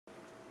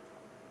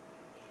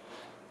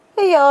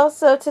Hey y'all,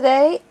 so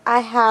today I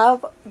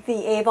have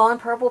the Avon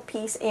Purple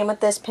Piece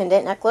Amethyst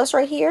Pendant necklace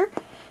right here.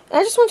 And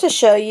I just want to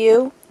show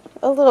you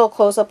a little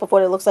close-up of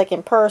what it looks like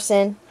in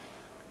person.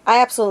 I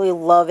absolutely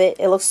love it.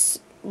 It looks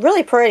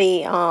really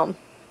pretty.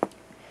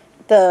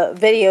 The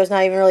video is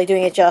not even really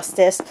doing it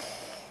justice.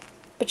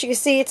 But you can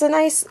see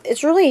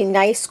it's really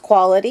nice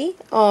quality.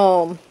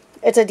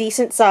 It's a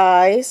decent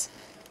size.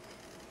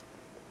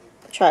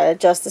 Try to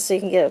adjust this so you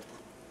can get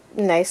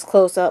a nice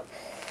close-up.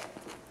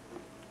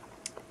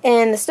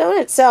 And the stone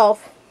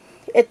itself,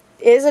 it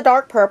is a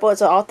dark purple.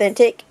 It's an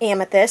authentic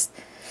amethyst.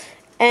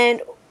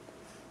 And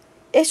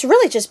it's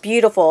really just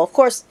beautiful. Of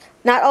course,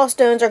 not all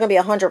stones are going to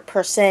be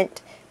 100%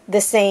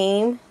 the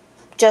same.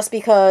 Just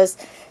because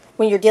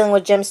when you're dealing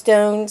with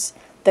gemstones,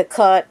 the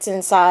cuts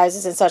and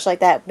sizes and such like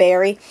that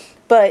vary.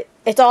 But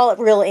it's all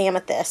real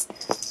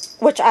amethyst,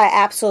 which I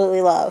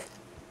absolutely love.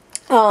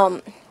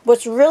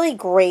 What's really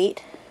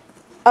great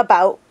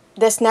about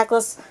this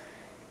necklace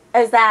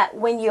is that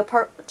when you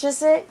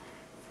purchase it,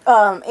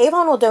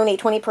 Avon will donate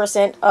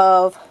 20%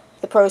 of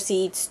the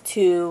proceeds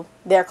to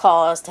their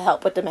cause to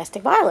help with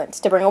domestic violence,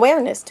 to bring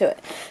awareness to it.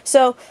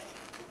 So,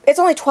 it's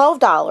only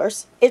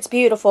 $12. It's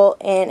beautiful,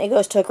 and it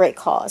goes to a great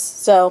cause.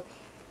 So,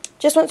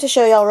 just wanted to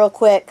show y'all real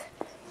quick.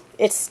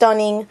 It's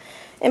stunning,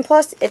 and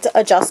plus, it's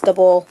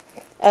adjustable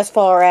as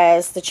far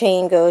as the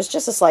chain goes,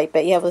 just a slight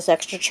bit. You have this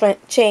extra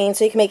chain,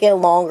 so you can make it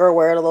longer,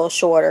 wear it a little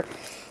shorter.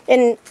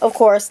 And, of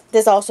course,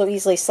 this also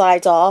easily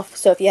slides off,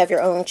 so if you have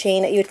your own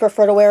chain that you would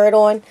prefer to wear it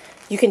on,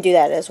 you can do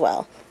that as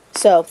well.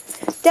 So,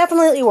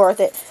 definitely worth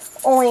it.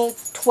 Only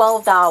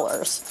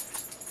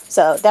 $12.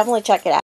 So, definitely check it out.